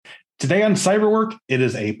Today on Cyberwork, it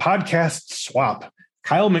is a podcast swap.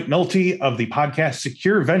 Kyle McNulty of the podcast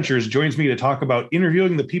Secure Ventures joins me to talk about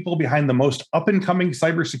interviewing the people behind the most up-and-coming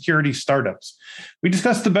cybersecurity startups. We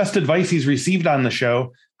discuss the best advice he's received on the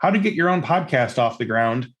show, how to get your own podcast off the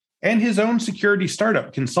ground, and his own security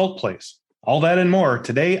startup, ConsultPlace. All that and more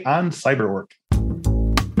today on Cyberwork.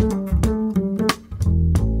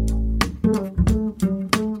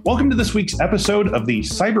 Welcome to this week's episode of the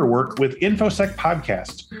Cyberwork with InfoSec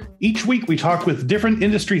podcast. Each week, we talk with different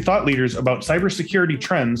industry thought leaders about cybersecurity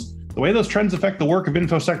trends, the way those trends affect the work of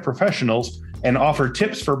InfoSec professionals, and offer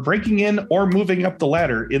tips for breaking in or moving up the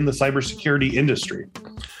ladder in the cybersecurity industry.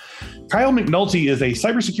 Kyle McNulty is a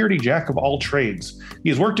cybersecurity jack of all trades. He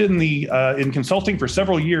has worked in consulting for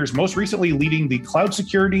several years, most recently leading the cloud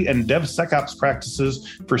security and DevSecOps practices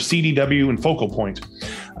for CDW and Focal Point.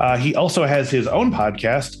 He also has his own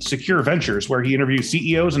podcast, Secure Ventures, where he interviews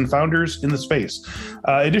CEOs and founders in the space.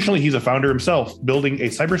 Additionally, he's a founder himself, building a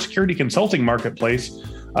cybersecurity consulting marketplace,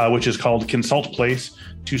 which is called ConsultPlace,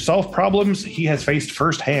 to solve problems he has faced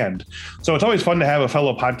firsthand. So it's always fun to have a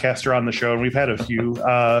fellow podcaster on the show, and we've had a few.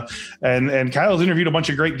 And Kyle's interviewed a bunch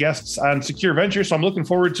of great guests on Secure Ventures, so I'm looking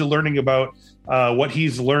forward to learning about what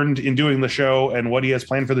he's learned in doing the show and what he has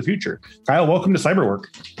planned for the future. Kyle, welcome to Cyberwork.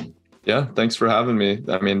 Yeah, thanks for having me.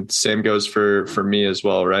 I mean, same goes for me as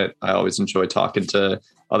well, right? I always enjoy talking to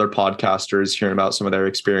other podcasters, hearing about some of their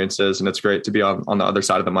experiences, and it's great to be on the other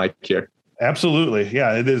side of the mic here. Absolutely.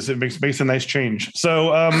 Yeah, it is. It makes a nice change. So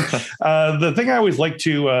the thing I always like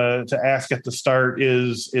to ask at the start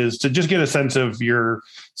is to just get a sense of your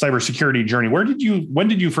cybersecurity journey. When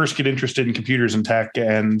did you first get interested in computers and tech,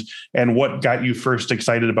 and what got you first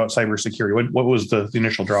excited about cybersecurity? What was the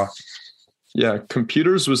initial draw? Yeah,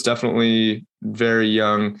 computers was definitely very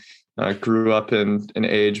young. Grew up in an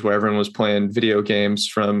age where everyone was playing video games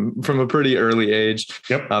from a pretty early age.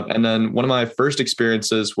 Yep. And then one of my first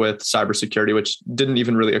experiences with cybersecurity, which didn't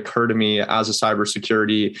even really occur to me as a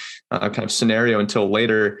cybersecurity kind of scenario until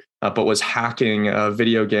later, but was hacking a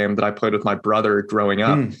video game that I played with my brother growing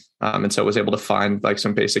up. And so I was able to find like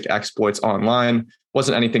some basic exploits online.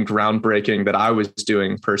 Wasn't anything groundbreaking that I was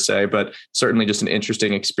doing per se, but certainly just an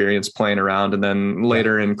interesting experience playing around. And then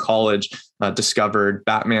later in college, discovered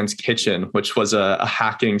Batman's Kitchen, which was a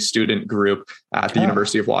hacking student group at the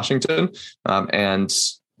University of Washington, and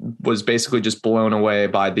was basically just blown away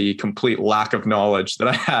by the complete lack of knowledge that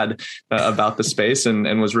I had about the space,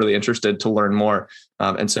 and was really interested to learn more.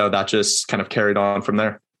 And so that just kind of carried on from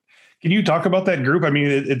there. Can you talk about that group? I mean,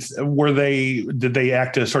 did they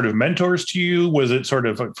act as sort of mentors to you? Was it sort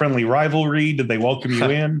of a friendly rivalry? Did they welcome you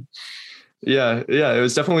in? Yeah. It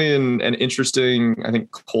was definitely an interesting, I think,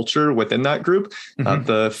 culture within that group. Mm-hmm.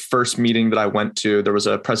 The first meeting that I went to, there was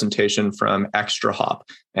a presentation from ExtraHop.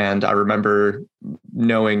 And I remember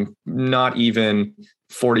knowing not even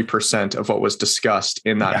 40% of what was discussed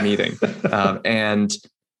in that meeting. And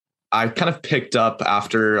I kind of picked up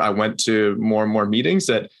after I went to more and more meetings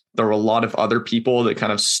that there were a lot of other people that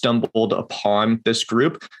kind of stumbled upon this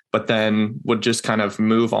group, but then would just kind of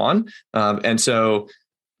move on. And so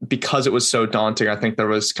because it was so daunting, I think there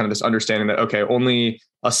was kind of this understanding that, okay, only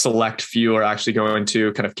a select few are actually going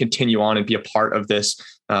to kind of continue on and be a part of this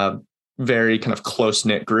very kind of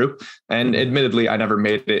close-knit group. And admittedly, I never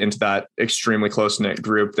made it into that extremely close-knit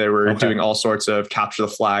group. They were doing all sorts of capture the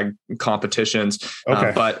flag competitions,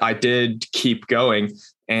 but I did keep going.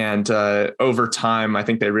 And over time, I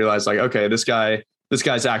think they realized like, okay, this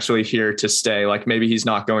guy's actually here to stay. Like maybe he's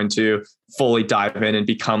not going to fully dive in and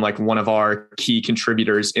become like one of our key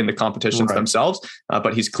contributors in the competitions themselves,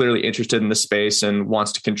 but he's clearly interested in the space and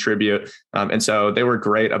wants to contribute. And so they were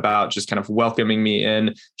great about just kind of welcoming me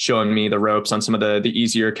in, showing me the ropes on some of the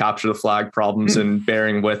easier capture the flag problems and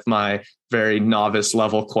bearing with my very novice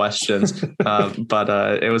level questions.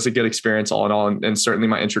 But it was a good experience all in all, and certainly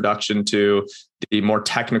my introduction to the more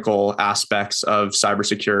technical aspects of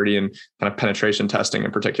cybersecurity and kind of penetration testing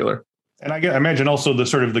in particular. And I imagine also the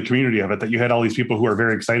sort of the community of it, that you had all these people who are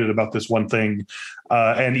very excited about this one thing,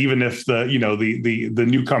 and even if the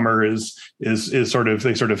newcomer is sort of,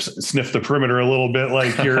 they sort of sniff the perimeter a little bit,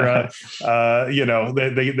 like you're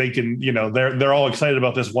they can, they're all excited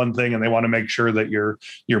about this one thing, and they want to make sure that you're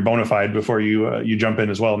bona fide before you jump in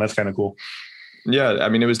as well, and that's kind of cool. Yeah, I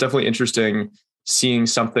mean, it was definitely interesting seeing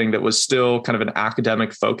something that was still kind of an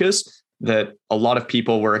academic focus that a lot of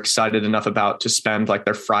people were excited enough about to spend like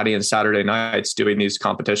their Friday and Saturday nights doing these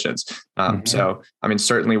competitions. So, I mean,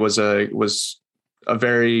 certainly was a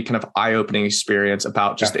very kind of eye-opening experience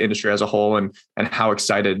about just the industry as a whole and how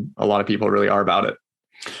excited a lot of people really are about it.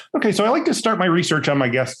 Okay, so I like to start my research on my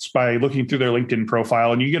guests by looking through their LinkedIn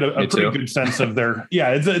profile, and you get a pretty good sense of their. Yeah,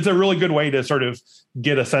 it's a really good way to sort of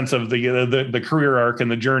get a sense of the career arc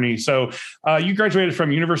and the journey. So, you graduated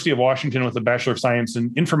from University of Washington with a Bachelor of Science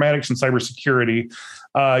in Informatics and Cybersecurity.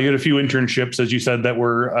 You had a few internships, as you said, that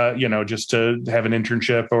were just to have an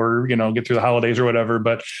internship or get through the holidays or whatever.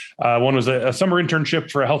 But one was a summer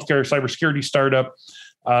internship for a healthcare cybersecurity startup.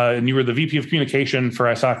 And you were the VP of Communication for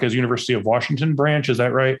ISACA's University of Washington branch. Is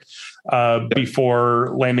that right?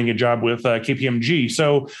 Before landing a job with KPMG.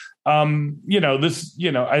 So,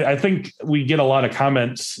 I think we get a lot of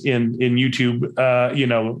comments in YouTube,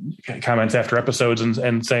 comments after episodes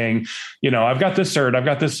and saying, I've got this cert, I've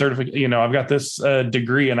got this certificate, I've got this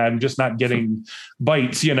degree, and I'm just not getting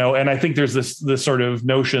bites, and I think there's this sort of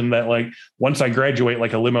notion that like, once I graduate,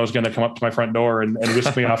 like a limo is going to come up to my front door and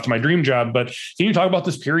whisk me off to my dream job. But can you talk about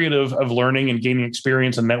this period of learning and gaining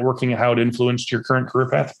experience and networking and how it influenced your current career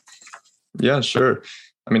path? Yeah, sure.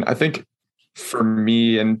 I mean, I think for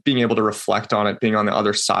me and being able to reflect on it, being on the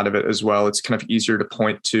other side of it as well, it's kind of easier to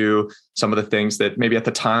point to some of the things that maybe at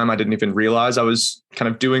the time I didn't even realize I was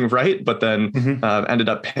kind of doing right, but then ended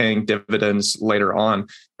up paying dividends later on.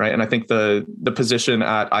 Right. And I think the position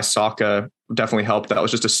at ISACA definitely helped. That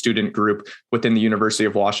was just a student group within the University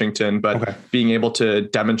of Washington, but being able to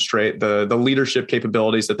demonstrate the leadership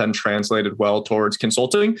capabilities that then translated well towards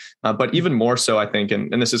consulting. But even more so, I think,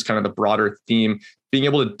 and this is kind of the broader theme, being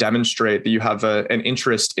able to demonstrate that you have an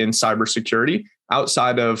interest in cybersecurity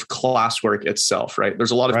outside of classwork itself, right?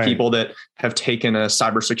 There's a lot of people that have taken a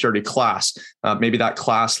cybersecurity class. Maybe that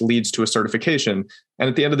class leads to a certification. And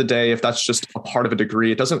at the end of the day, if that's just a part of a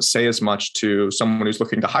degree, it doesn't say as much to someone who's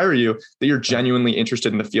looking to hire you that you're genuinely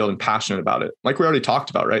interested in the field and passionate about it. Like we already talked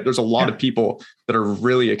about, right? There's a lot of people that are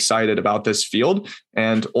really excited about this field.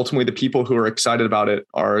 And ultimately, the people who are excited about it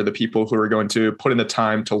are the people who are going to put in the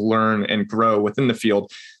time to learn and grow within the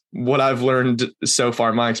field. What I've learned so far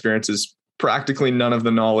in my experience is practically none of the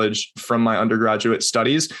knowledge from my undergraduate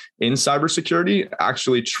studies in cybersecurity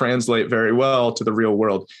actually translate very well to the real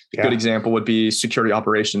world. A good example would be security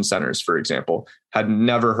operations centers, for example. Had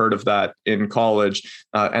never heard of that in college.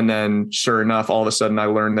 And then sure enough, all of a sudden I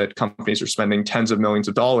learned that companies are spending tens of millions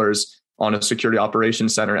of dollars on a security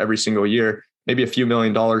operations center every single year, maybe a few $1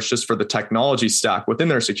 million just for the technology stack within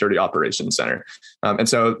their security operations center. And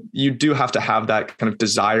so you do have to have that kind of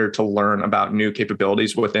desire to learn about new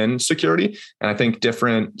capabilities within security. And I think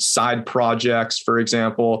different side projects, for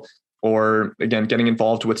example, or again, getting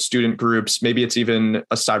involved with student groups, maybe it's even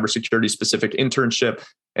a cybersecurity specific internship.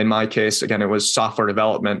 In my case, again, it was software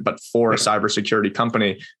development, but for a cybersecurity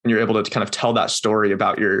company, and you're able to kind of tell that story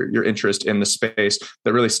about your interest in the space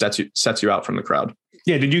that really sets you out from the crowd.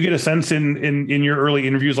 Yeah. Did you get a sense in your early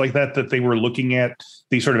interviews like that they were looking at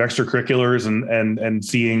these sort of extracurriculars and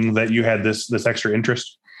seeing that you had this extra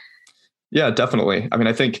interest? Yeah, definitely. I mean,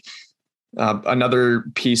 I think another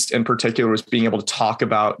piece in particular was being able to talk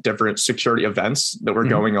about different security events that were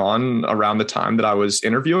going on around the time that I was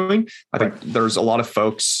interviewing. I think there's a lot of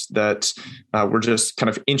folks that were just kind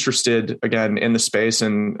of interested again in the space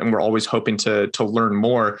and we're always hoping to learn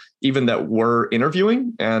more, even that we're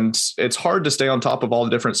interviewing. And it's hard to stay on top of all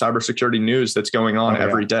the different cybersecurity news that's going on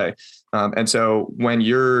every day. And so when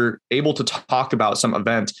you're able to talk about some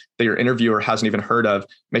event that your interviewer hasn't even heard of,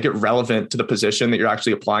 make it relevant to the position that you're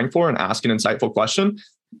actually applying for and ask an insightful question,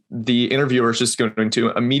 the interviewer is just going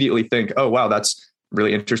to immediately think, oh, wow, that's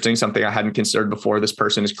really interesting. Something I hadn't considered before. This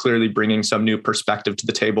person is clearly bringing some new perspective to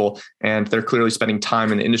the table, and they're clearly spending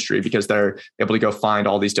time in the industry because they're able to go find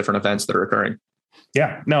all these different events that are occurring.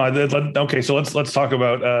 Yeah, no. Okay. So let's talk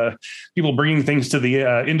about people bringing things to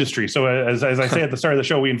the industry. So as I say at the start of the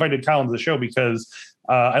show, we invited Kyle into the show because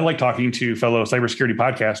I like talking to fellow cybersecurity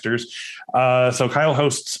podcasters. So Kyle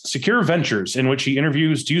hosts Secure Ventures, in which he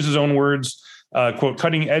interviews, to use his own words, quote,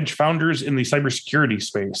 cutting edge founders in the cybersecurity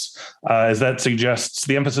space. As that suggests,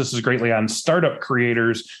 the emphasis is greatly on startup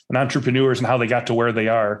creators and entrepreneurs and how they got to where they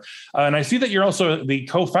are. And I see that you're also the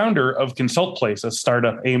co-founder of ConsultPlace, a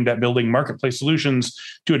startup aimed at building marketplace solutions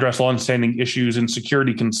to address longstanding issues in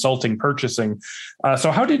security consulting purchasing. So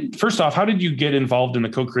how did you get involved in the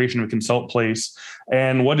co-creation of ConsultPlace,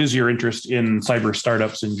 and what is your interest in cyber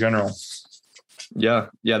startups in general? Yeah.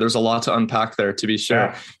 There's a lot to unpack there, to be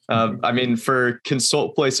sure. I mean, for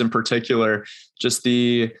ConsultPlace in particular, just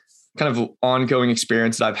the kind of ongoing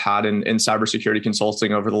experience that I've had in cybersecurity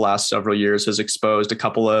consulting over the last several years has exposed a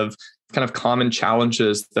couple of kind of common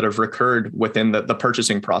challenges that have recurred within the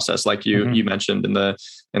purchasing process, like you mentioned in the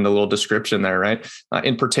little description there, right?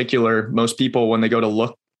 In particular, most people, when they go to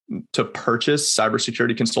look to purchase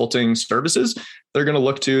cybersecurity consulting services, they're going to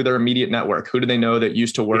look to their immediate network. Who do they know that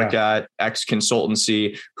used to work at X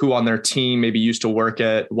consultancy? Who on their team maybe used to work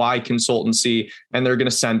at Y consultancy? And they're going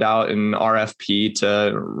to send out an RFP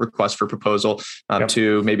to request for proposal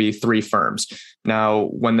to maybe 3 firms. Now,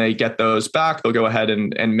 when they get those back, they'll go ahead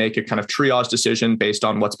and make a kind of triage decision based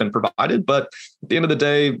on what's been provided. But at the end of the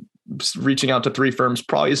day, reaching out to 3 firms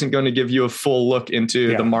probably isn't going to give you a full look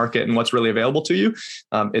into the market and what's really available to you.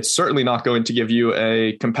 It's certainly not going to give you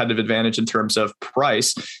a competitive advantage in terms of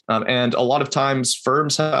price. And a lot of times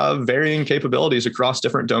firms have varying capabilities across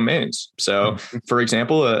different domains. So for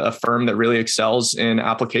example, a firm that really excels in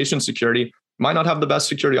application security might not have the best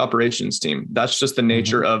security operations team. That's just the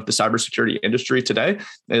nature of the cybersecurity industry today,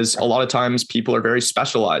 is a lot of times people are very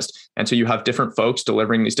specialized. And so you have different folks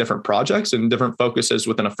delivering these different projects and different focuses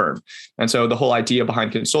within a firm. And so the whole idea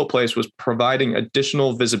behind ConsultPlace was providing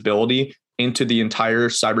additional visibility into the entire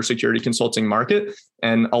cybersecurity consulting market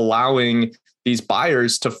and allowing these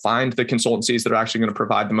buyers to find the consultancies that are actually going to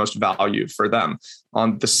provide the most value for them.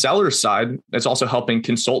 On the seller side, it's also helping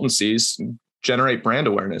consultancies generate brand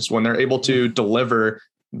awareness. When they're able to deliver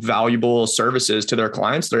valuable services to their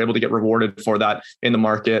clients, they're able to get rewarded for that in the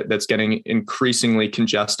market that's getting increasingly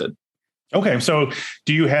congested. Okay. So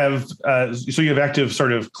do you have, you have active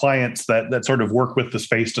sort of clients that sort of work with the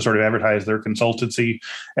space to sort of advertise their consultancy.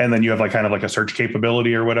 And then you have like kind of like a search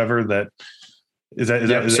capability or whatever is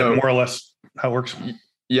that more or less how it works?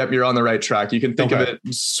 Yep, you're on the right track. You can think of it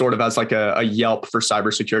sort of as like a Yelp for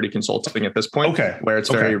cybersecurity consulting at this point, where it's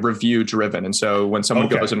very review driven. And so when someone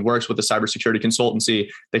goes and works with a cybersecurity consultancy,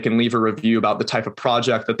 they can leave a review about the type of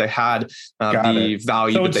project that they had, the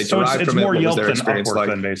value that they derived from it, what was their experience like.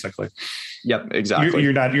 Then basically. Yep, exactly.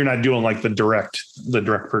 You're not doing like the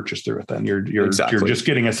direct purchase through it. Then you're just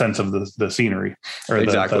getting a sense of the scenery or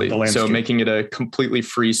the landscape. So making it a completely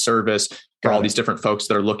free service for all these different folks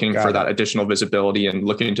that are looking for that additional visibility and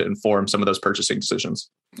looking to inform some of those purchasing decisions.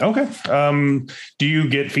 Okay. Do you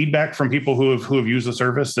get feedback from people who have used the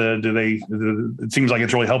service? It seems like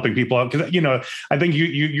it's really helping people out, because I think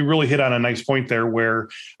you really hit on a nice point there, where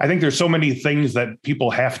I think there's so many things that people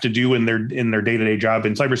have to do in their day-to-day job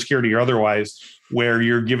in cybersecurity or otherwise, where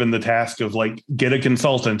you're given the task of like, get a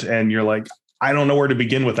consultant, and you're like, I don't know where to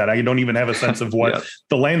begin with that. I don't even have a sense of what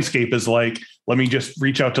the landscape is like. Let me just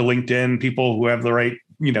reach out to LinkedIn, people who have the right,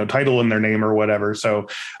 title in their name or whatever. So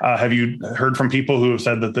have you heard from people who have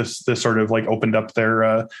said that this sort of like opened up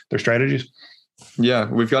their strategies? Yeah,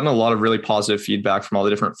 we've gotten a lot of really positive feedback from all the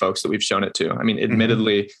different folks that we've shown it to. I mean,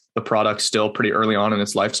 admittedly, the product's still pretty early on in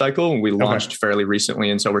its life cycle. We launched fairly recently.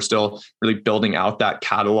 And so we're still really building out that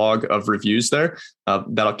catalog of reviews there.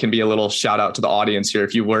 That can be a little shout out to the audience here.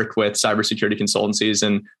 If you work with cybersecurity consultancies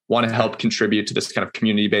and want to help contribute to this kind of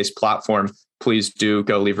community-based platform, please do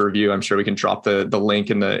go leave a review. I'm sure we can drop the link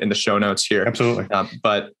in the show notes here. Absolutely.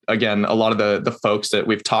 But again, a lot of the folks that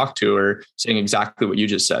we've talked to are saying exactly what you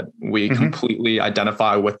just said. We completely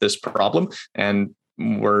identify with this problem, and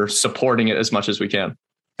we're supporting it as much as we can.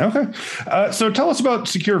 Okay. So tell us about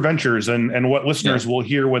Secure Ventures and what listeners will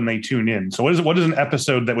hear when they tune in. So what is an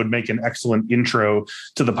episode that would make an excellent intro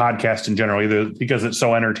to the podcast in general, either because it's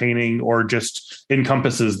so entertaining or just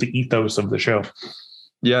encompasses the ethos of the show?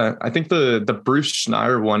 Yeah, I think the Bruce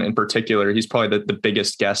Schneier one in particular, he's probably the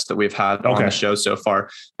biggest guest that we've had on the show so far,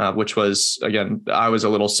 which was, again, I was a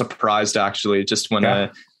little surprised actually, just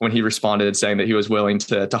when he responded saying that he was willing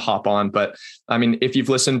to hop on. But I mean, if you've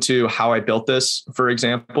listened to How I Built This, for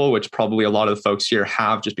example, which probably a lot of the folks here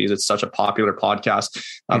have, just because it's such a popular podcast,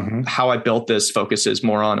 How I Built This focuses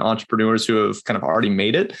more on entrepreneurs who have kind of already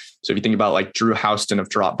made it. So if you think about like Drew Houston of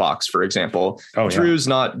Dropbox, for example, Drew's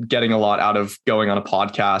not getting a lot out of going on a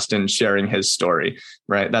podcast and sharing his story,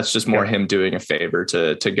 right? That's just more him doing a favor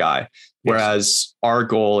to Guy. Whereas our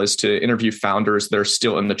goal is to interview founders that are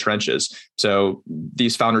still in the trenches. So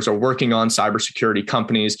these founders are working on cybersecurity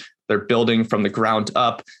companies. They're building from the ground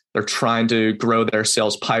up. They're trying to grow their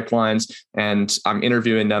sales pipelines. And I'm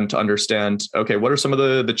interviewing them to understand, okay, what are some of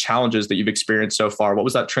the challenges that you've experienced so far? What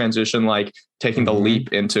was that transition like, taking the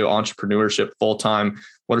leap into entrepreneurship full time?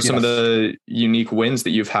 What are some of the unique wins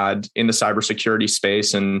that you've had in the cybersecurity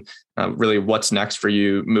space, and really what's next for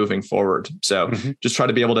you moving forward? So just try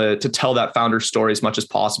to be able to tell that founder story as much as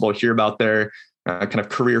possible, hear about their kind of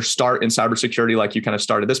career start in cybersecurity, like you kind of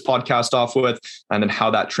started this podcast off with, and then how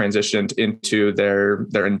that transitioned into their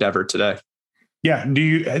endeavor today. Yeah. Do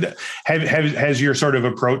you has your sort of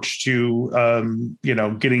approach to,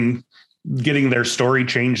 getting their story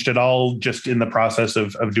changed at all just in the process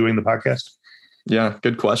of doing the podcast? Yeah,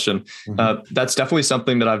 good question. That's definitely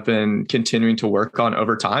something that I've been continuing to work on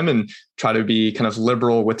over time and try to be kind of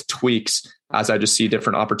liberal with tweaks as I just see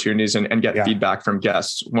different opportunities and get feedback from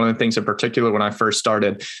guests. One of the things in particular when I first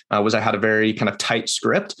started was I had a very kind of tight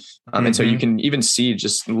script. And so you can even see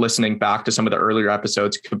just listening back to some of the earlier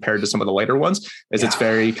episodes compared to some of the later ones is it's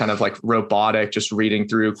very kind of like robotic, just reading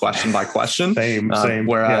through question by question. Same.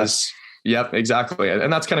 Whereas Yep, exactly.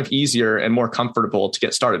 And that's kind of easier and more comfortable to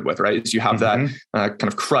get started with, right? Is you have that kind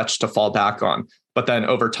of crutch to fall back on. But then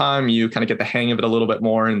over time, you kind of get the hang of it a little bit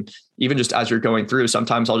more. And even just as you're going through,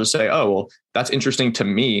 sometimes I'll just say, oh, well, that's interesting to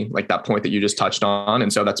me, like that point that you just touched on.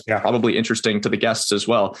 And so that's probably interesting to the guests as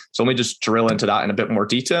well. So let me just drill into that in a bit more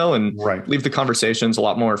detail and leave the conversations a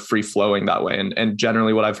lot more free flowing that way. And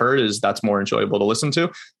generally what I've heard is that's more enjoyable to listen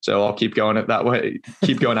to. So I'll keep going at that way,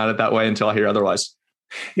 keep going at it that way until I hear otherwise.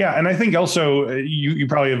 Yeah. And I think also you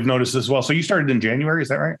probably have noticed as well. So you started in January, is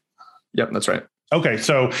that right? Yep, that's right. Okay.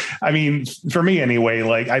 So, I mean, for me anyway,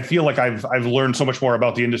 like I feel like I've learned so much more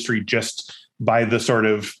about the industry just by the sort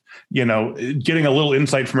of, you know, getting a little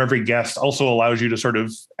insight from every guest also allows you to sort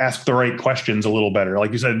of ask the right questions a little better.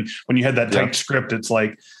 Like you said, when you had that typed script, it's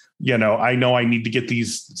like, you know I need to get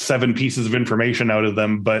these 7 pieces of information out of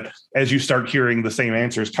them. But as you start hearing the same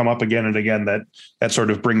answers come up again and again, that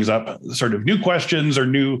sort of brings up sort of new questions or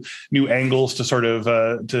new angles to sort of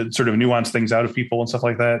nuance things out of people and stuff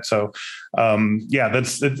like that. So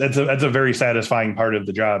that's a very satisfying part of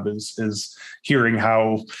the job is hearing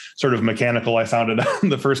how sort of mechanical I sounded in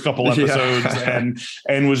the first couple episodes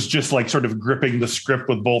and was just like sort of gripping the script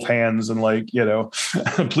with both hands and like, you know,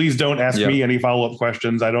 please don't ask me any follow-up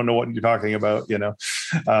questions. I don't know what you're talking about, you know.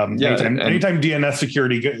 Anytime DNS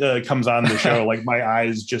security comes on the show, like my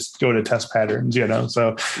eyes just go to test patterns, you know.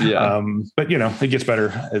 So but you know, it gets better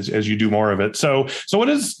as you do more of it. So what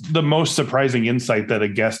is the most surprising insight that a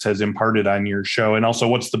guest has imparted on your show? And also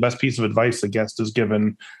what's the best piece of advice a guest has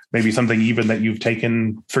given, maybe something even that you've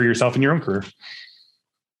taken for yourself in your own career?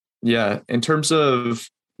 Yeah. In terms of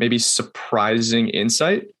maybe surprising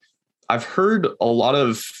insight, I've heard a lot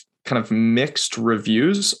of kind of mixed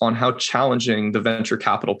reviews on how challenging the venture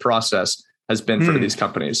capital process has been for these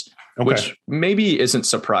companies, which maybe isn't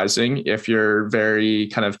surprising if you're very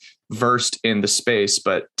kind of versed in the space.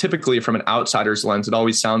 But typically from an outsider's lens, it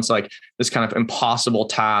always sounds like this kind of impossible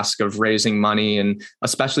task of raising money, and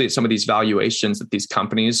especially at some of these valuations that these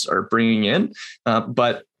companies are bringing in.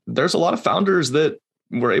 But there's a lot of founders that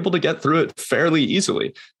were able to get through it fairly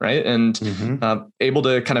easily, right? And able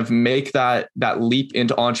to kind of make that leap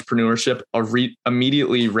into entrepreneurship,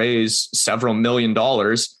 immediately raise several $1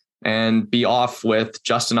 million and be off with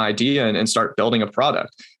just an idea and start building a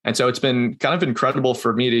product. And so it's been kind of incredible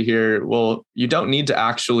for me to hear, well, you don't need to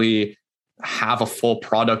actually have a full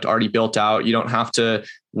product already built out. You don't have to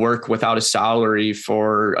work without a salary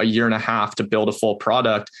for 1.5 years to build a full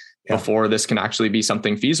product before this can actually be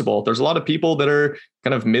something feasible. There's a lot of people that are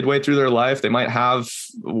kind of midway through their life. They might have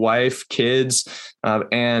wife, kids,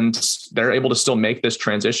 and they're able to still make this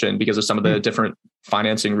transition because of some of the different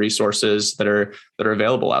financing resources that are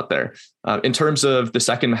available out there. In terms of the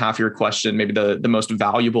second half of your question, maybe the most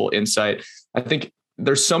valuable insight, I think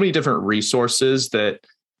there's so many different resources that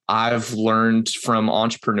I've learned from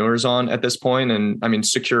entrepreneurs on at this point. And I mean,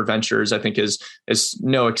 Secure Ventures, I think is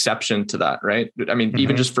no exception to that, right? I mean,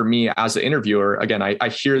 even just for me as an interviewer, again, I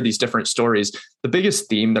hear these different stories. The biggest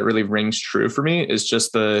theme that really rings true for me is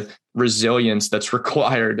just the resilience that's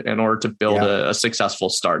required in order to build a successful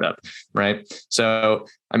startup, right? So,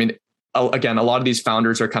 I mean, again, a lot of these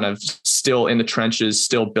founders are kind of still in the trenches,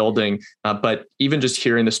 still building. But even just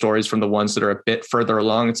hearing the stories from the ones that are a bit further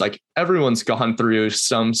along, it's like everyone's gone through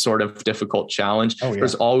some sort of difficult challenge.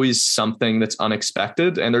 There's always something that's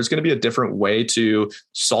unexpected, and there's going to be a different way to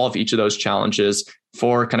solve each of those challenges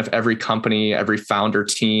for kind of every company, every founder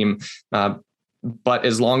team. But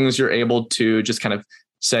as long as you're able to just kind of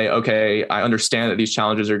say, okay, I understand that these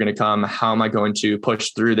challenges are going to come. How am I going to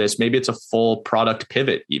push through this? Maybe it's a full product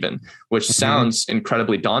pivot even, which sounds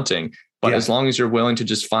incredibly daunting. But as long as you're willing to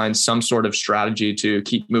just find some sort of strategy to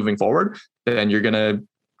keep moving forward, then you're going to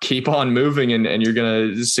keep on moving and you're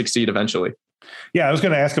going to succeed eventually. Yeah, I was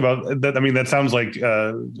going to ask about that. I mean, that sounds like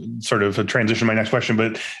sort of a transition to my next question,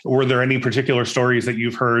 but were there any particular stories that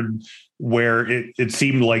you've heard where it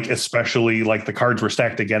seemed like, especially like the cards were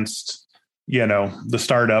stacked against, you know, the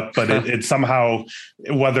startup, but it somehow,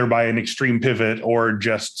 whether by an extreme pivot or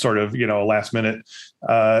just sort of, you know, a last minute,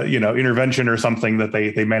 intervention or something, that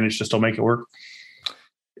they managed to still make it work?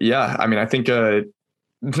 Yeah. I mean, I think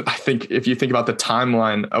if you think about the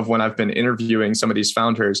timeline of when I've been interviewing some of these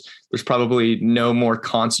founders, there's probably no more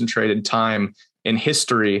concentrated time in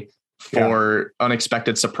history for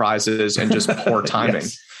unexpected surprises and just poor timing.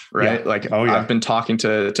 Yes. Right. Yeah. I've been talking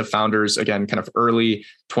to founders again, kind of early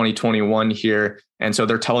 2021 here. And so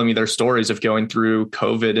they're telling me their stories of going through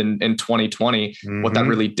COVID in 2020, what that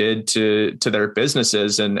really did to their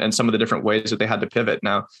businesses and some of the different ways that they had to pivot.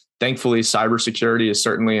 Now, thankfully, cybersecurity is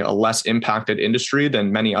certainly a less impacted industry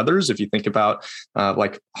than many others. If you think about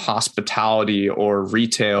like hospitality or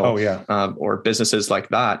retail or businesses like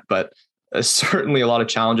that, but certainly a lot of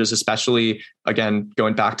challenges, especially, again,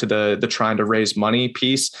 going back to the trying to raise money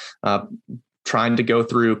piece, trying to go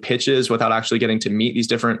through pitches without actually getting to meet these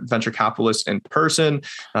different venture capitalists in person,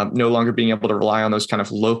 no longer being able to rely on those kind of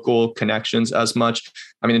local connections as much.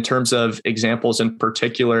 I mean, in terms of examples in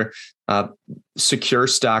particular,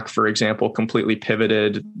 SecureStack, for example, completely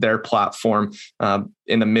pivoted their platform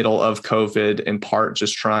in the middle of COVID, in part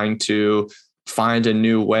just trying to find a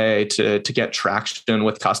new way to get traction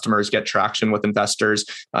with customers, get traction with investors.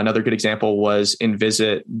 Another good example was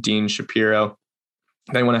Invisit, Dean Shapiro.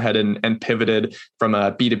 They went ahead and pivoted from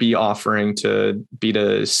a B2B offering to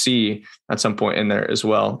B2C at some point in there as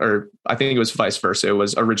well. Or I think it was vice versa. It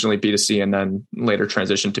was originally B2C and then later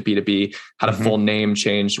transitioned to B2B, had a full name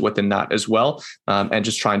change within that as well. And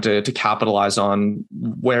just trying to capitalize on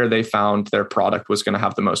where they found their product was going to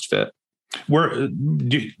have the most fit.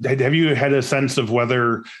 Have you had a sense of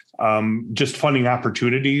whether just funding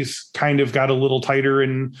opportunities kind of got a little tighter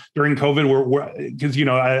during COVID? Because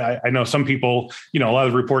I know some people, a lot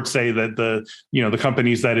of reports say that the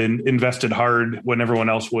companies that invested hard when everyone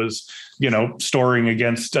else was storing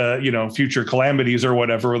against future calamities or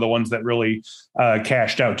whatever were the ones that really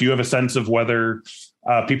cashed out. Do you have a sense of whether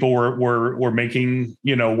people were making,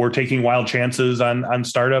 were taking wild chances on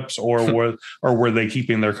startups, or were they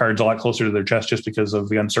keeping their cards a lot closer to their chest just because of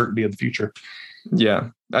the uncertainty of the future? Yeah,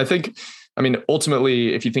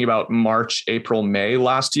 ultimately, if you think about March, April, May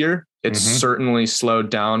last year, it certainly slowed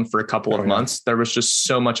down for a couple of months. There was just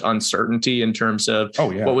so much uncertainty in terms of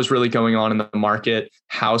what was really going on in the market,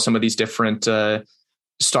 how some of these different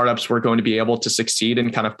startups were going to be able to succeed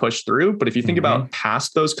and kind of push through. But if you think about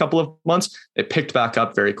past those couple of months, it picked back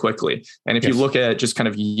up very quickly. And if you look at just kind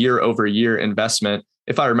of year over year investment,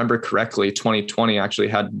 if I remember correctly, 2020 actually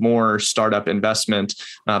had more startup investment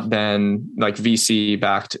than like VC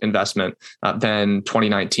backed investment than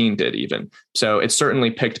 2019 did even. So it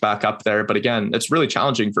certainly picked back up there. But again, it's really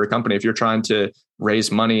challenging for a company if you're trying to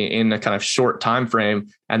raise money in a kind of short time frame,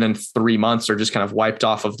 and then 3 months are just kind of wiped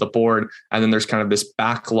off of the board. And then there's kind of this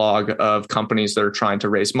backlog of companies that are trying to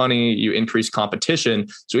raise money. You increase competition.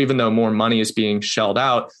 So even though more money is being shelled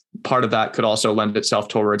out, part of that could also lend itself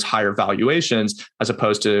towards higher valuations as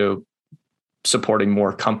opposed to supporting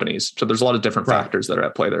more companies. So there's a lot of different factors that are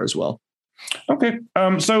at play there as well. Okay.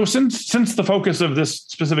 So since the focus of this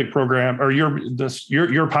specific program or your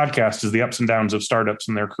podcast is the ups and downs of startups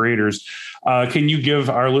and their creators, can you give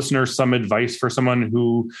our listeners some advice for someone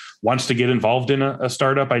who wants to get involved in a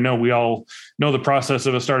startup? I know we all know the process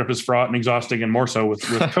of a startup is fraught and exhausting, and more so with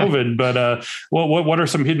COVID. But what are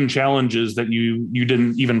some hidden challenges that you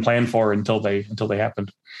didn't even plan for until they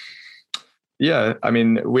happened? Yeah,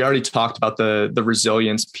 we already talked about the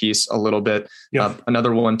resilience piece a little bit. Yeah.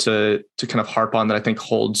 Another one to kind of harp on that I think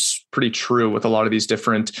holds pretty true with a lot of these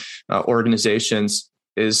different organizations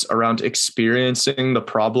is around experiencing the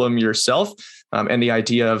problem yourself, and the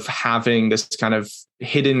idea of having this kind of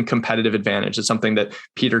hidden competitive advantage. It's something that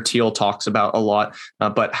Peter Thiel talks about a lot,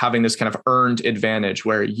 but having this kind of earned advantage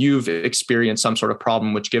where you've experienced some sort of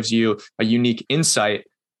problem, which gives you a unique insight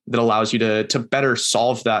that allows you to better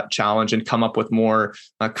solve that challenge and come up with more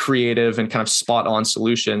creative and kind of spot on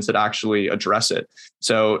solutions that actually address it.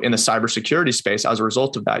 So in the cybersecurity space, as a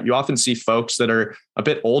result of that, you often see folks that are a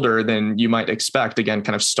bit older than you might expect, again,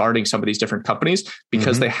 kind of starting some of these different companies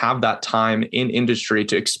because they have that time in industry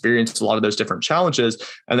to experience a lot of those different challenges.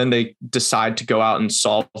 And then they decide to go out and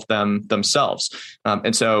solve them themselves.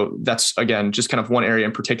 And so that's, again, just kind of one area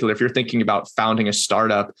in particular. If you're thinking about founding a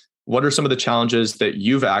startup, what are some of the challenges that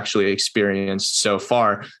you've actually experienced so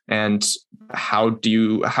far? And how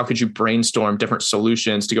could you brainstorm different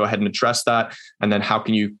solutions to go ahead and address that? And then how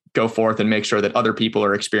can you go forth and make sure that other people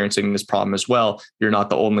are experiencing this problem as well? You're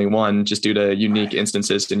not the only one, just due to unique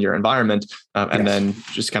instances in your environment, and then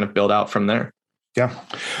just kind of build out from there.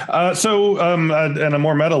 Yeah. So at a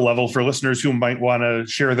more meta level, for listeners who might want to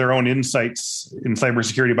share their own insights in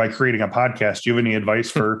cybersecurity by creating a podcast, do you have any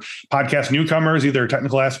advice for podcast newcomers, either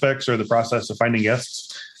technical aspects or the process of finding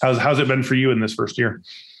guests? How's it been for you in this first year?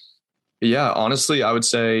 Yeah, honestly, I would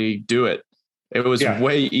say do it. it was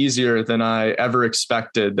way easier than I ever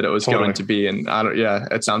expected that it was going to be. And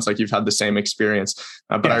it sounds like you've had the same experience.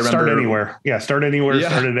 But I remember start anywhere. Start anywhere.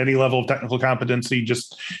 Start at any level of technical competency.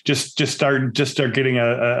 Just start getting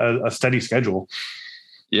a steady schedule.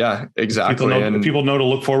 Yeah, exactly. If people know to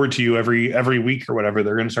look forward to you every week or whatever,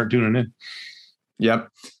 they're going to start tuning in. Yep.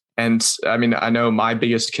 And I mean, I know my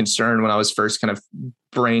biggest concern when I was first kind of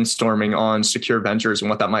brainstorming on secure ventures and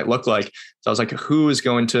what that might look like. So I was like, who is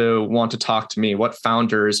going to want to talk to me? What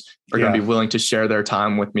founders are going to be willing to share their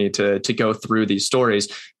time with me to go through these stories?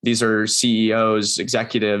 These are CEOs,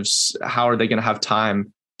 executives. How are they going to have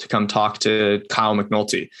time to come talk to Kyle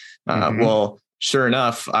McNulty? Well, sure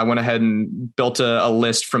enough, I went ahead and built a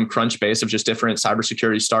list from Crunchbase of just different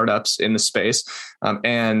cybersecurity startups in the space,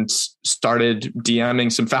 and started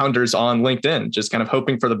DMing some founders on LinkedIn, just kind of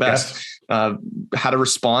hoping for the best. Had a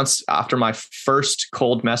response after my first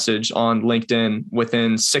cold message on LinkedIn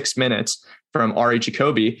within 6 minutes from Ari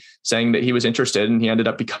Jacoby saying that he was interested, and he ended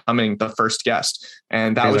up becoming the first guest.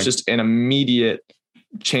 And that was just an immediate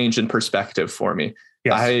change in perspective for me.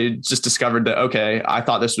 Yes. I just discovered that, okay, I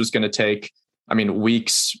thought this was going to take,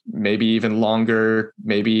 weeks, maybe even longer.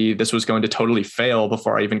 Maybe this was going to totally fail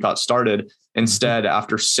before I even got started. Instead,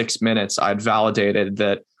 after 6 minutes, I'd validated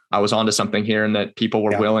that I was onto something here and that people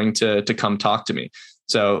were willing to come talk to me.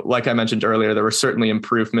 So like I mentioned earlier, there were certainly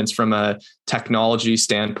improvements from a technology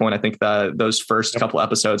standpoint. I think that those first couple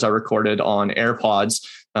episodes I recorded on AirPods,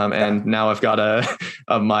 and now I've got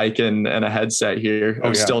a mic and a headset here.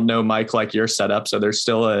 Still no mic like your setup, so there's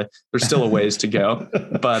still a ways to go.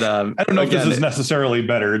 But I don't know if this is necessarily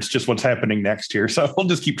better. It's just what's happening next here, so we'll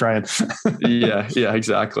just keep trying. yeah,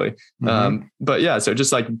 exactly. But yeah, so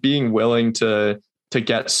just like being willing to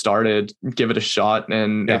get started, give it a shot.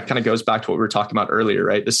 And it kind of goes back to what we were talking about earlier,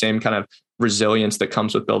 right? The same kind of resilience that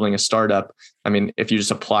comes with building a startup. If you just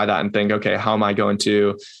apply that and think, okay, how am I going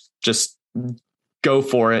to just go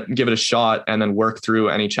for it and give it a shot and then work through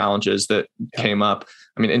any challenges that came up?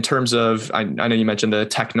 In terms of, I know you mentioned the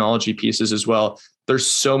technology pieces as well. There's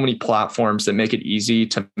so many platforms that make it easy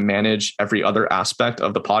to manage every other aspect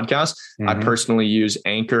of the podcast. I personally use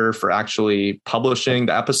Anchor for actually publishing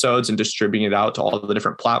the episodes and distributing it out to all the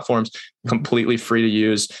different platforms, completely free to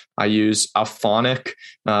use. I use Alphonic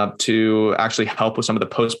to actually help with some of the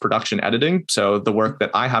post-production editing. So the work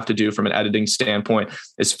that I have to do from an editing standpoint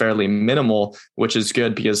is fairly minimal, which is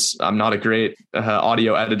good because I'm not a great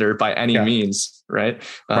audio editor by any means. Right.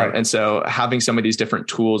 And so having some of these different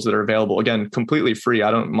tools that are available, again, completely free.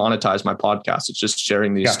 I don't monetize my podcast. It's just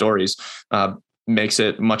sharing these stories, makes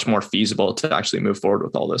it much more feasible to actually move forward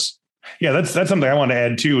with all this. Yeah, that's something I want to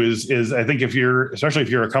add too, is I think especially if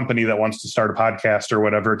you're a company that wants to start a podcast or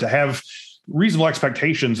whatever, to have reasonable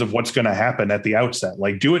expectations of what's going to happen at the outset.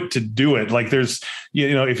 Like do it to do it. Like there's,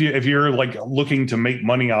 if you're like looking to make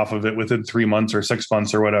money off of it within 3 months or 6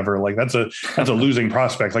 months or whatever, like that's a losing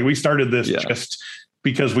prospect. Like we started this just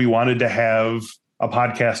because we wanted to have a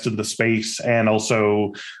podcast in the space and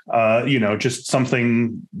also, just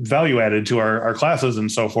something value added to our classes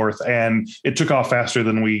and so forth. And it took off faster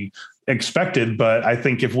than we expected. But I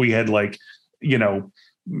think if we had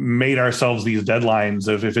made ourselves these deadlines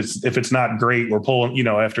of if it's not great, we're pulling,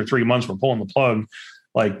 after 3 months, we're pulling the plug,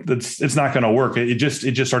 like it's not going to work. It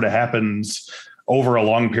just sort of happens over a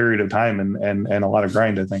long period of time and a lot of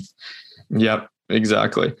grind, I think. Yep,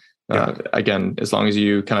 exactly. Again, as long as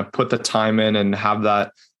you kind of put the time in and have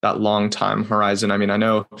that long time horizon. I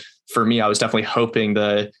know for me, I was definitely hoping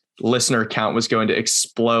the listener count was going to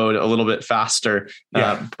explode a little bit faster.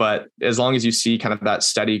 But as long as you see kind of that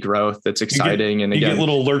steady growth, that's exciting. You get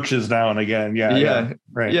little lurches now and again.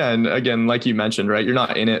 Right. Yeah. And again, like you mentioned, right, you're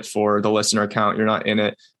not in it for the listener count. You're not in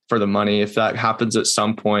it for the money. If that happens at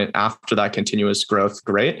some point after that continuous growth,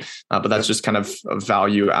 great. But that's just kind of a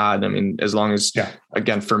value add. As long as,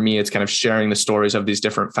 again, for me, it's kind of sharing the stories of these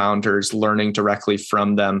different founders, learning directly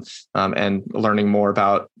from them, and learning more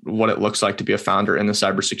about what it looks like to be a founder in the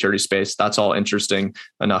cybersecurity space. That's all interesting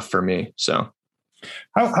enough for me. So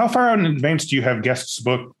how far out in advance do you have guests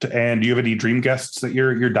booked, and do you have any dream guests that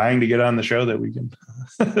you're dying to get on the show that we can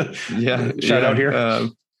shout out here?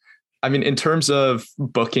 In terms of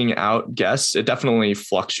booking out guests, it definitely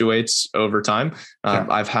fluctuates over time.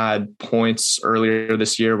 I've had points earlier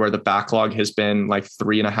this year where the backlog has been like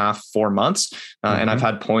 3.5, 4 months. And I've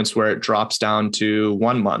had points where it drops down to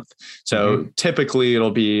 1 month. So typically it'll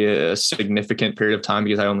be a significant period of time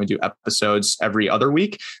because I only do episodes every other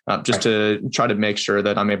week, to try to make sure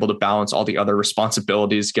that I'm able to balance all the other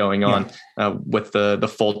responsibilities going on with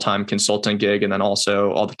the full-time consulting gig and then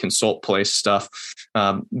also all the Consult Place stuff.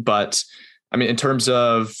 But in terms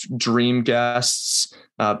of dream guests,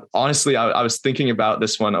 Honestly, I was thinking about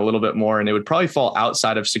this one a little bit more, and it would probably fall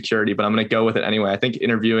outside of security, but I'm going to go with it anyway. I think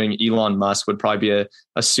interviewing Elon Musk would probably be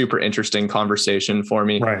a super interesting conversation for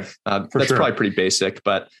me. Right. That's sure. Probably pretty basic,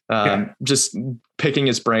 but just picking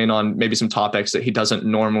his brain on maybe some topics that he doesn't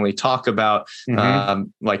normally talk about,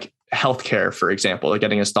 like healthcare, for example, like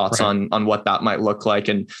getting his thoughts on what that might look like,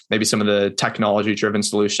 and maybe some of the technology driven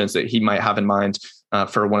solutions that he might have in mind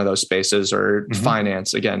for one of those spaces, or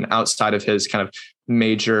finance, again, outside of his kind of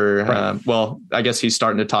major, well, I guess he's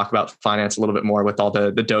starting to talk about finance a little bit more with all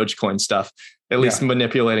the Dogecoin stuff, at least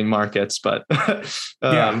manipulating markets. But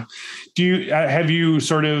do you have you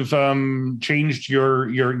sort of changed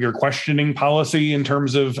your questioning policy in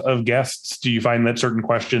terms of guests? Do you find that certain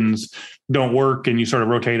questions don't work and you sort of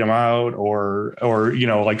rotate them out, or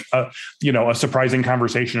like a surprising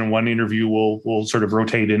conversation in one interview will sort of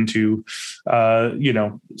rotate into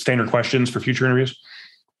standard questions for future interviews?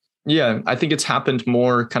 Yeah, I think it's happened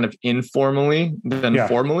more kind of informally than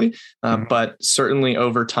formally, but certainly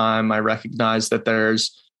over time, I recognize that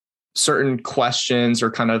there's certain questions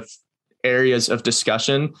or kind of areas of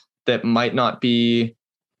discussion that might not be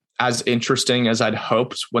as interesting as I'd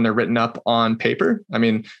hoped when they're written up on paper. I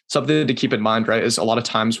mean, something to keep in mind, right, is a lot of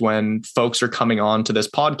times when folks are coming on to this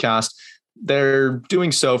podcast, they're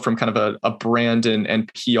doing so from kind of a brand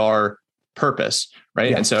and PR purpose,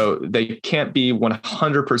 right? And so they can't be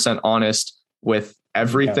 100% honest with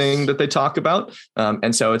everything that they talk about.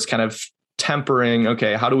 And so it's kind of tempering,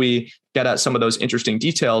 okay, how do we get at some of those interesting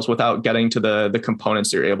details without getting to the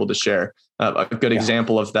components that you're able to share? A good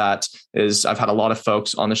example of that is I've had a lot of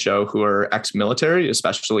folks on the show who are ex-military,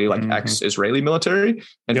 especially like ex-Israeli military.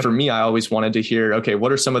 And for me, I always wanted to hear, okay,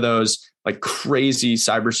 what are some of those like crazy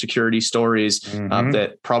cybersecurity stories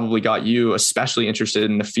that probably got you especially interested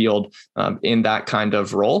in the field in that kind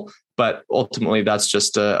of role? But ultimately, that's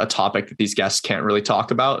just a topic that these guests can't really talk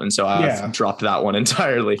about. And so I've dropped that one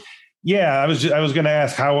entirely. Yeah, I was going to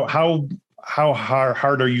ask how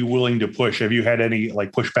hard are you willing to push? Have you had any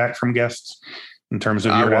like pushback from guests in terms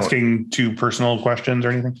of you're asking too personal questions or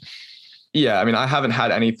anything? Yeah, I mean, I haven't had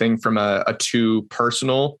anything from a too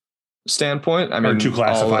personal standpoint. I mean, or too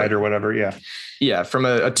classified or whatever. Yeah, from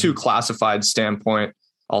a too classified standpoint,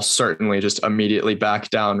 I'll certainly just immediately back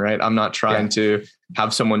down, right? I'm not trying to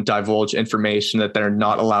have someone divulge information that they're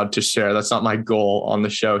not allowed to share. That's not my goal on the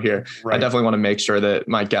show here. I definitely want to make sure that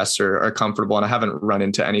my guests are comfortable, and I haven't run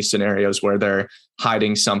into any scenarios where they're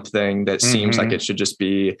hiding something that seems like it should just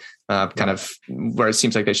be kind of where it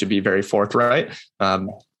seems like they should be very forthright.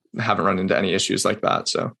 Haven't run into any issues like that.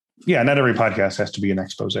 So yeah, not every podcast has to be an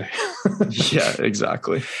expose. Yeah,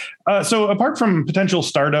 exactly. So apart from potential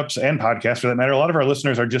startups and podcasts for that matter, a lot of our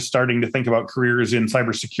listeners are just starting to think about careers in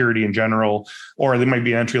cybersecurity in general, or they might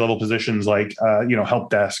be entry-level positions like,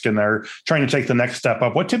 help desk, and they're trying to take the next step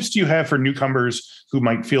up. What tips do you have for newcomers who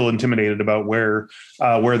might feel intimidated about where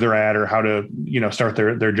they're at, or how to, start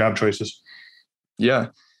their job choices? Yeah,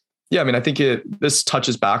 I mean, I think this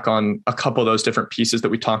touches back on a couple of those different pieces that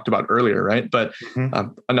we talked about earlier, right? But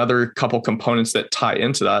another couple components that tie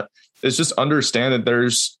into that is just understand that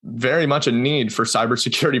there's very much a need for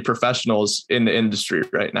cybersecurity professionals in the industry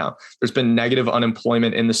right now. There's been negative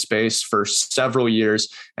unemployment in the space for several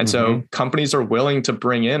years. And so companies are willing to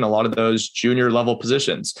bring in a lot of those junior level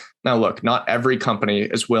positions. Now, look, not every company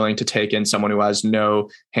is willing to take in someone who has no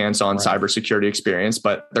hands-on cybersecurity experience,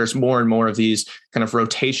 but there's more and more of these kind of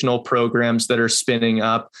rotational programs that are spinning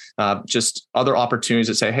up, just other opportunities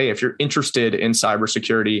that say, hey, if you're interested in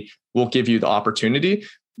cybersecurity, we'll give you the opportunity.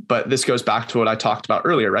 But this goes back to what I talked about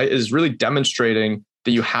earlier, right? Is really demonstrating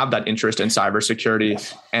that you have that interest in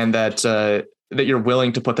cybersecurity and that you're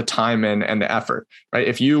willing to put the time in and the effort, right?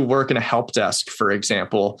 If you work in a help desk, for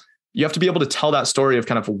example, you have to be able to tell that story of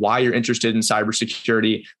kind of why you're interested in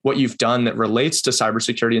cybersecurity, what you've done that relates to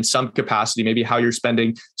cybersecurity in some capacity, maybe how you're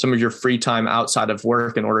spending some of your free time outside of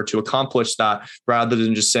work in order to accomplish that, rather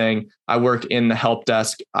than just saying, I work in the help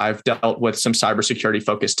desk, I've dealt with some cybersecurity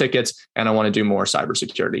focused tickets, and I want to do more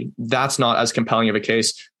cybersecurity. That's not as compelling of a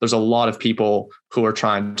case. There's a lot of people who are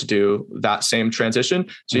trying to do that same transition.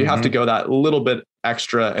 So you have to go that little bit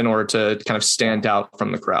extra in order to kind of stand out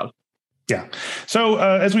from the crowd. Yeah. So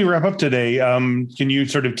as we wrap up today, can you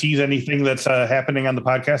sort of tease anything that's happening on the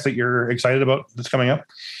podcast that you're excited about that's coming up?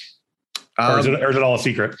 Or is it all a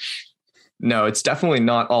secret? No, it's definitely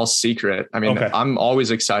not all secret. I mean, I'm always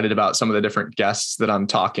excited about some of the different guests that I'm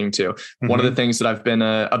talking to. One of the things that I've been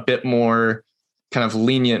a bit more kind of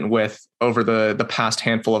lenient with over the past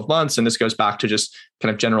handful of months, and this goes back to just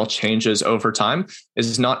kind of general changes over time,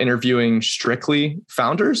 is not interviewing strictly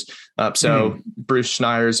founders. Bruce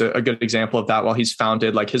Schneier is a good example of that. While he's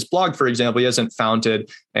founded, like his blog, for example, he hasn't founded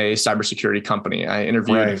a cybersecurity company. I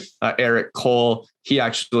interviewed Eric Cole. He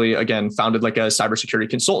actually, again, founded like a cybersecurity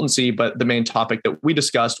consultancy, but the main topic that we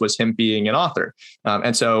discussed was him being an author.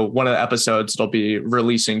 And so one of the episodes that'll be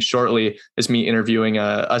releasing shortly is me interviewing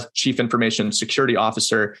a chief information security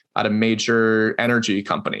officer at a major energy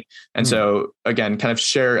company. And so again, kind of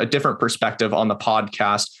share a different perspective on the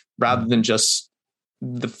podcast rather than just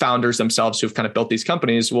the founders themselves who've kind of built these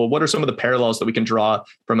companies. Well, what are some of the parallels that we can draw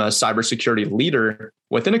from a cybersecurity leader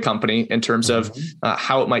within a company in terms of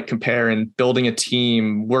how it might compare in building a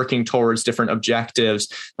team, working towards different objectives,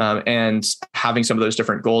 and having some of those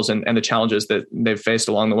different goals and the challenges that they've faced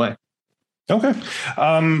along the way. Okay.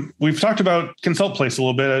 We've talked about ConsultPlace a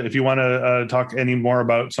little bit. If you want to talk any more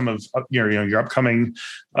about some of your upcoming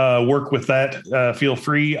work with that, feel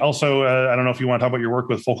free. Also, I don't know if you want to talk about your work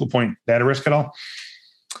with Focal Point Data Risk at all.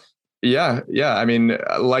 Yeah. I mean,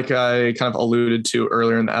 like I kind of alluded to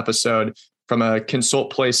earlier in the episode, from a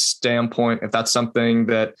ConsultPlace standpoint, if that's something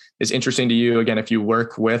that is interesting to you, again, if you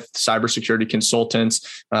work with cybersecurity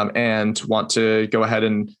consultants and want to go ahead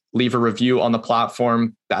and leave a review on the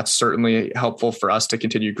platform, that's certainly helpful for us to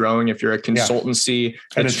continue growing. If you're a consultancy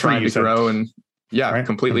that's trying to grow and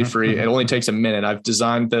completely free. It only takes a minute. I've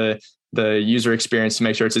designed the user experience to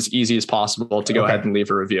make sure it's as easy as possible to go ahead and leave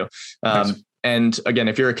a review. Nice. And again,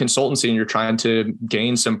 if you're a consultancy and you're trying to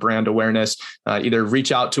gain some brand awareness, either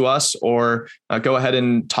reach out to us or go ahead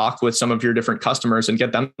and talk with some of your different customers and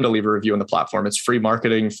get them to leave a review on the platform. It's free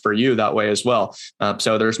marketing for you that way as well.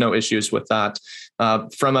 So there's no issues with that.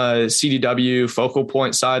 From a CDW Focal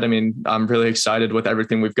Point side, I mean, I'm really excited with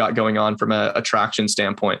everything we've got going on from a traction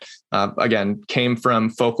standpoint. Again, came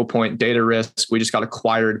from Focal Point Data Risk. We just got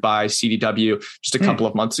acquired by CDW just a couple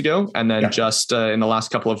of months ago. And then just in the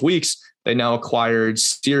last couple of weeks, they now acquired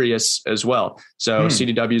Sirius as well. So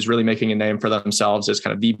CDW is really making a name for themselves as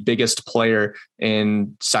kind of the biggest player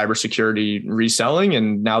in cybersecurity reselling.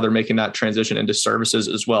 And now they're making that transition into services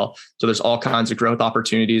as well. So there's all kinds of growth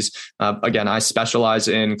opportunities. Again, I specialize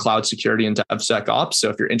in cloud security and DevSecOps.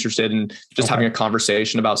 So if you're interested in just having a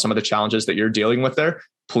conversation about some of the challenges that you're dealing with there,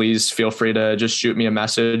 please feel free to just shoot me a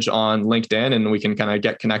message on LinkedIn and we can kind of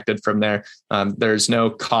get connected from there. There's no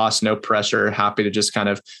cost, no pressure. Happy to just kind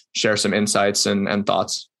of share some insights and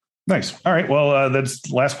thoughts. Nice. All right. Well, that's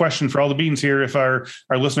the last question for all the beans here. If our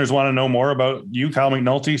listeners want to know more about you, Kyle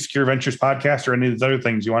McNulty, Secure Ventures podcast, or any of these other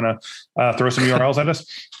things, you want to throw some URLs at us?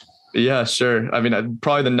 Yeah, sure. I mean,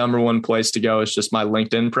 probably the number one place to go is just my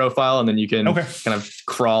LinkedIn profile, and then you can kind of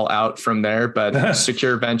crawl out from there. But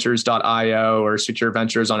secureventures.io or Secure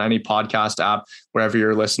Ventures on any podcast app, wherever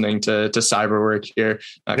you're listening to Cyberwork here.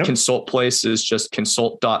 ConsultPlace is just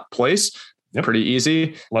consult.place. Pretty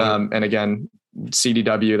easy. And again,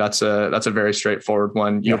 CDW, that's a very straightforward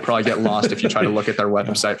one. You'll probably get lost if you try to look at their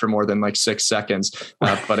website for more than like 6 seconds.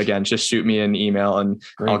 But again, just shoot me an email and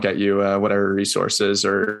I'll get you whatever resources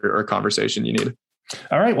or conversation you need.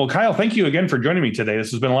 All right. Well, Kyle, thank you again for joining me today.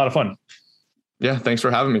 This has been a lot of fun. Yeah. Thanks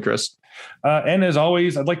for having me, Chris. And as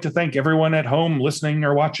always, I'd like to thank everyone at home listening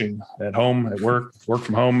or watching, at home, at work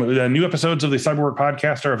from home. The new episodes of the Cyberwork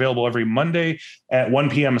podcast are available every Monday at 1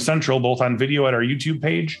 p.m. Central, both on video at our YouTube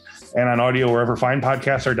page and on audio wherever fine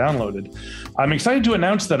podcasts are downloaded. I'm excited to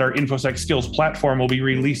announce that our InfoSec Skills platform will be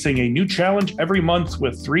releasing a new challenge every month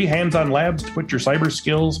with 3 hands-on labs to put your cyber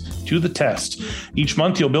skills to the test. Each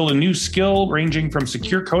month, you'll build a new skill ranging from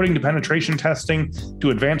secure coding to penetration testing to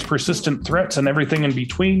advanced persistent threats and everything in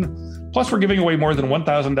between. Plus, we're giving away more than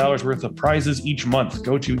 $1,000 worth of prizes each month.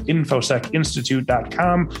 Go to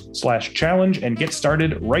infosecinstitute.com/challenge and get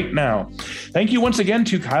started right now. Thank you once again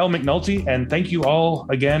to Kyle McNulty, and thank you all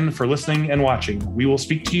again for listening and watching. We will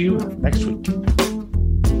speak to you next week.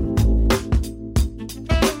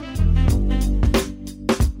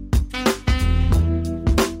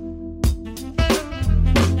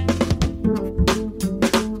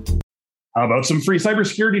 How about some free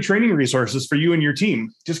cybersecurity training resources for you and your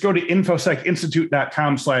team? Just go to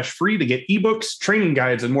infosecinstitute.com/free to get ebooks, training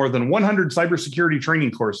guides, and more than 100 cybersecurity training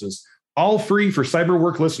courses, all free for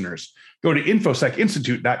Cyberwork listeners. Go to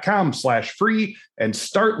infosecinstitute.com/free and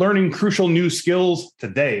start learning crucial new skills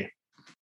today.